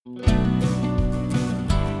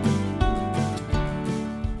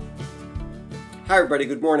Hi everybody,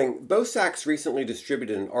 good morning. Bosak's recently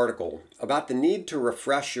distributed an article about the need to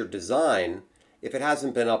refresh your design if it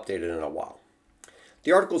hasn't been updated in a while.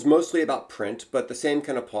 The article is mostly about print, but the same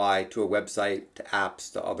can apply to a website, to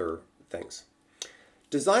apps, to other things.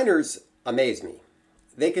 Designers amaze me.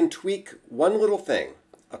 They can tweak one little thing,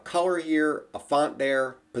 a color here, a font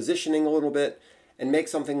there, positioning a little bit, and make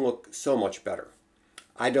something look so much better.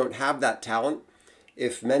 I don't have that talent.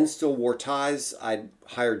 If men still wore ties, I'd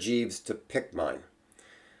hire Jeeves to pick mine.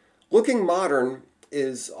 Looking modern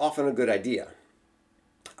is often a good idea.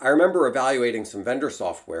 I remember evaluating some vendor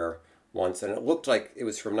software once, and it looked like it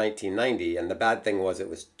was from 1990, and the bad thing was it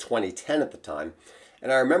was 2010 at the time.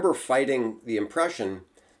 And I remember fighting the impression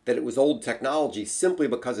that it was old technology simply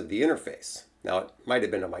because of the interface. Now, it might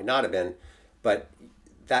have been, it might not have been, but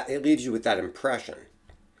that it leaves you with that impression.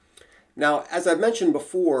 Now, as I've mentioned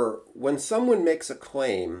before, when someone makes a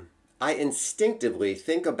claim, I instinctively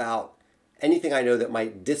think about anything I know that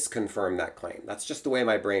might disconfirm that claim. That's just the way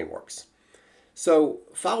my brain works. So,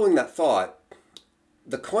 following that thought,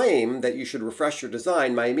 the claim that you should refresh your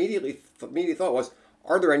design, my immediate thought was,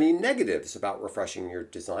 are there any negatives about refreshing your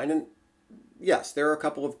design? And yes, there are a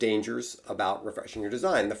couple of dangers about refreshing your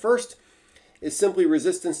design. The first is simply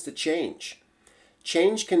resistance to change.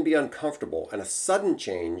 Change can be uncomfortable, and a sudden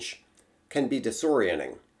change can be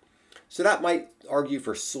disorienting. So that might argue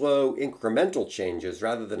for slow, incremental changes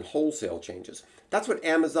rather than wholesale changes. That's what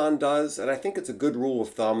Amazon does, and I think it's a good rule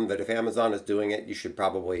of thumb that if Amazon is doing it, you should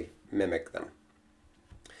probably mimic them.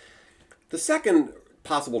 The second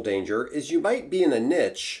possible danger is you might be in a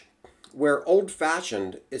niche where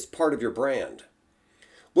old-fashioned is part of your brand.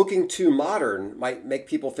 Looking too modern might make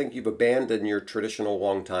people think you've abandoned your traditional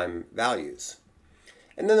long-time values.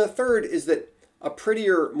 And then the third is that a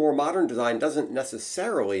prettier, more modern design doesn't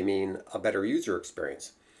necessarily mean a better user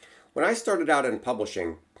experience. When I started out in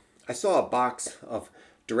publishing, I saw a box of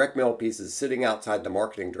direct mail pieces sitting outside the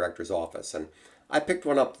marketing director's office, and I picked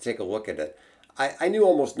one up to take a look at it. I knew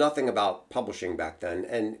almost nothing about publishing back then,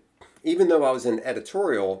 and even though I was in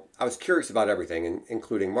editorial, I was curious about everything,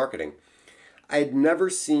 including marketing. I had never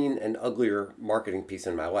seen an uglier marketing piece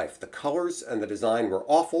in my life. The colors and the design were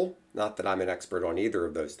awful, not that I'm an expert on either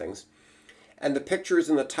of those things. And the pictures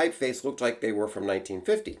and the typeface looked like they were from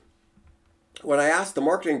 1950. When I asked the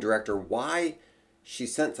marketing director why she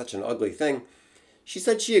sent such an ugly thing, she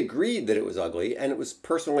said she agreed that it was ugly and it was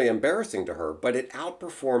personally embarrassing to her, but it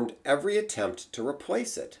outperformed every attempt to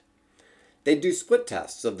replace it. They'd do split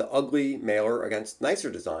tests of the ugly mailer against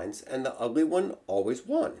nicer designs, and the ugly one always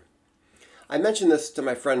won. I mentioned this to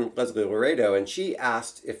my friend Leslie Laredo, and she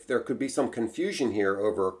asked if there could be some confusion here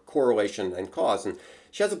over correlation and cause. And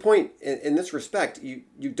she has a point in this respect. You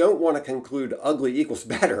don't want to conclude ugly equals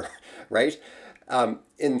better, right?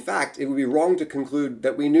 In fact, it would be wrong to conclude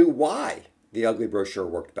that we knew why the ugly brochure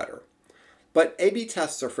worked better. But A/B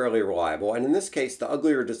tests are fairly reliable, and in this case, the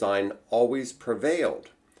uglier design always prevailed.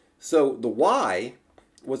 So the why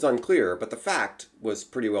was unclear, but the fact was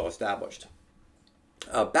pretty well established.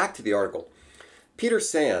 Back to the article. Peter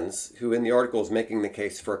Sands, who in the article is making the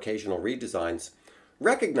case for occasional redesigns,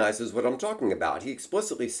 recognizes what I'm talking about. He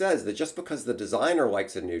explicitly says that just because the designer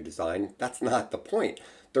likes a new design, that's not the point.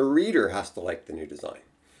 The reader has to like the new design.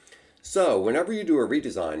 So whenever you do a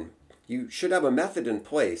redesign, you should have a method in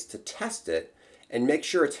place to test it and make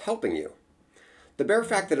sure it's helping you. The bare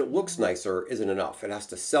fact that it looks nicer isn't enough. It has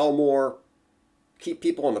to sell more, keep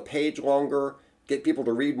people on the page longer, get people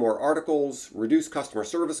to read more articles, reduce customer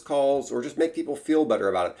service calls, or just make people feel better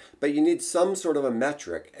about it. But you need some sort of a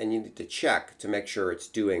metric, and you need to check to make sure it's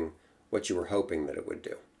doing what you were hoping that it would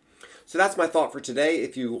do. So that's my thought for today.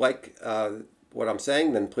 If you like what I'm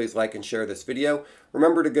saying, then please like and share this video.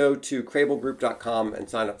 Remember to go to crablegroup.com and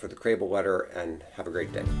sign up for the Crable letter, and have a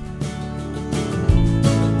great day.